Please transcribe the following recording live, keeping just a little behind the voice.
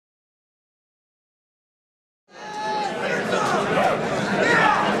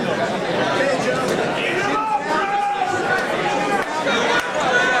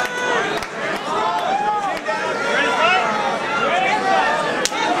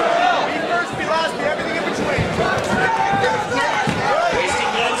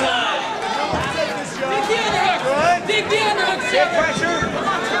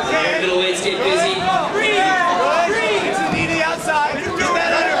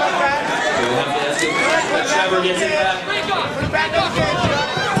Trevor gets it back. Put it back up again.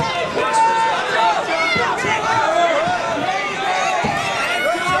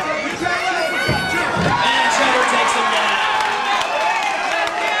 And Trevor takes him down.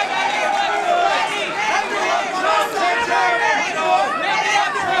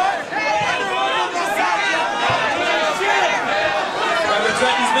 Trevor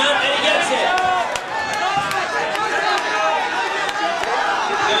threatens mount and he gets it.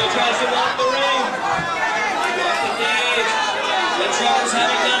 Then he tries to walk the ring. Off the cage. But Trevor's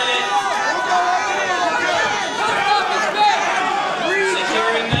having none of it.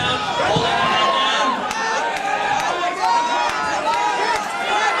 Securing mount, holding the head down.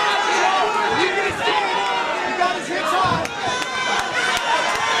 He got his hips high.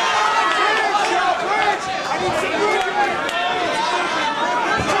 I need some movement.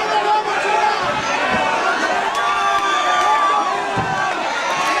 Turn that over to him.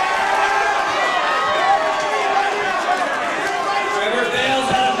 Trevor fails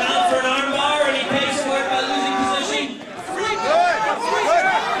out of mount for an armbar and he pays for it by losing position. Good. Put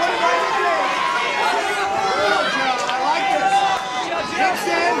it right in there. Good, Joe. I like this. Hips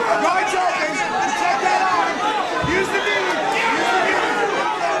in. Guards up.